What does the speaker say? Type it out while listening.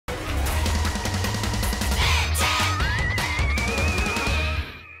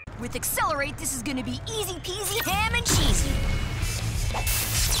with Accelerate, this is gonna be easy peasy ham and cheesy.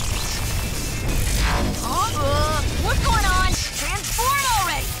 What's going on? Transform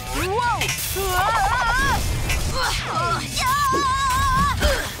already! Whoa!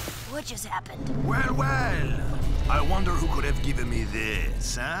 What just happened? Well, well. I wonder who could have given me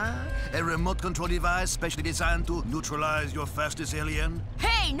this, huh? A remote control device specially designed to neutralize your fastest alien?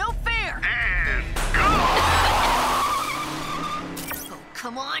 Hey, no fair! And go! Oh,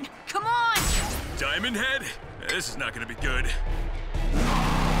 come on! Come on! Diamond Head? This is not gonna be good.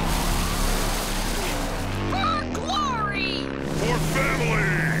 For glory! For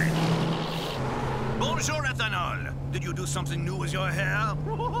family! Bonjour, Ethanol. Did you do something new with your hair?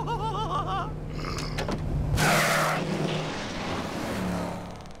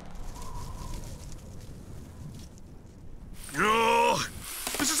 Oh,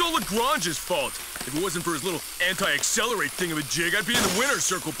 this is all Grange's fault. If it wasn't for his little anti-accelerate thingamajig, I'd be in the winner's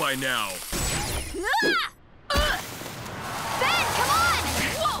circle by now. Ben, come on!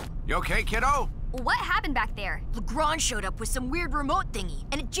 Whoa! You okay, kiddo? What happened back there? Grange showed up with some weird remote thingy,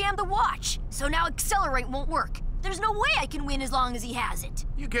 and it jammed the watch. So now Accelerate won't work. There's no way I can win as long as he has it.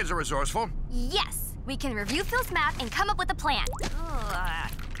 You kids are resourceful. Yes, we can review Phil's map and come up with a plan.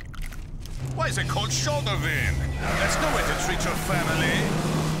 Why is it called shoulder vein? That's no way to treat your family.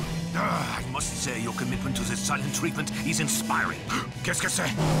 I must say, your commitment to this silent treatment is inspiring. Qu'est-ce que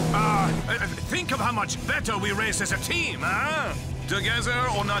c'est? Think of how much better we race as a team, huh? Together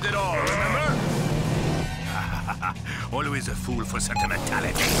or not at all, remember? Always a fool for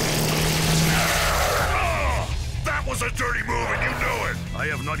sentimentality. That was a dirty move, and you know it. I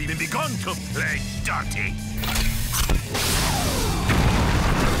have not even begun to play dirty.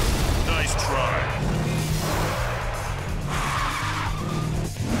 Nice try.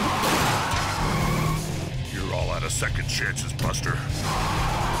 You're all out of second chances, Buster.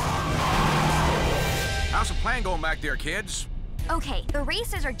 How's the plan going back there, kids? Okay, the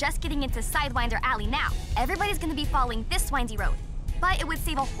racers are just getting into Sidewinder Alley now. Everybody's gonna be following this windy road. But it would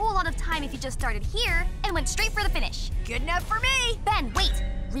save a whole lot of time if you just started here and went straight for the finish. Good enough for me! Ben, wait!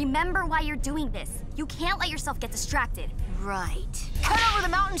 Remember why you're doing this. You can't let yourself get distracted. Right. Cut over the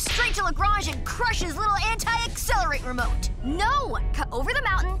mountain straight to Grange and crush his little anti-accelerate remote. No! Cut over the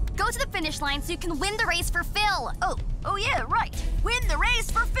mountain, go to the finish line so you can win the race for Phil. Oh yeah, right. Win the race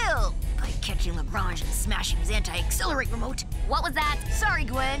for Phil by catching Grange and smashing his anti-accelerate remote. What was that? Sorry,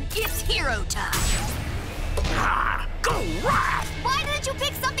 Gwen. It's hero time. Go right! Why didn't you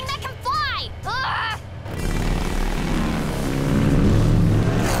pick something that can fly? Ah!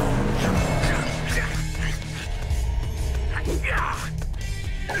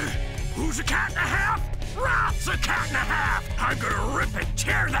 Who's a cat and a half? Ralph's a cat and a half! I'm gonna rip and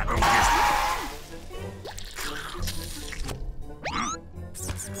tear that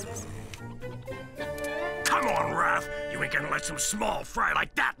Come on, Raph! You ain't gonna let some small fry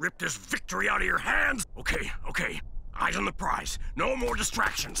like that rip this victory out of your hands! Okay. Eyes on the prize. No more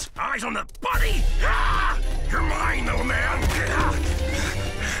distractions. Eyes on the buddy! Ah! You're mine, little man!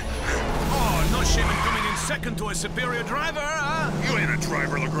 Oh, no shame in coming in second to a superior driver, huh? You ain't a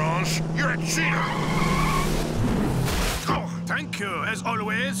driver, Lagrange. You're a cheater! Oh, thank you, as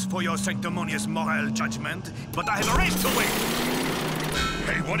always, for your sanctimonious moral judgment. But I have a race to win!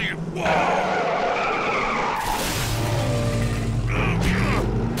 Hey, what are you... Whoa!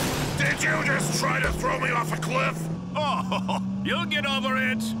 Did you just try to throw me off a cliff? Oh, you'll get over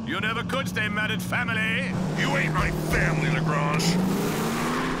it. You never could stay mad at family. You ain't my family, Lagrange.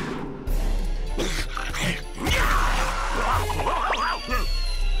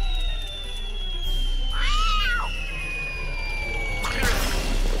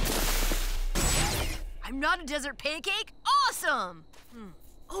 I'm not a desert pancake? Awesome!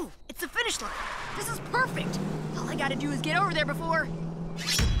 Oh, it's the finish line. This is perfect. All I gotta do is get over there before...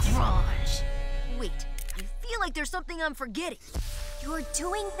 Grange. Wait, I feel like there's something I'm forgetting. You're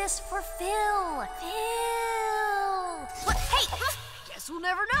doing this for Phil. Phil! What? Hey! Guess we'll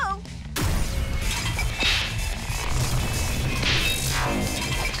never know.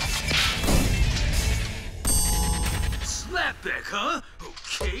 Slapback, huh?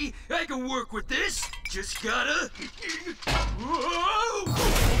 Okay, I can work with this. Just gotta... Whoa!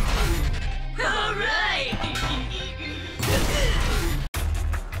 All right!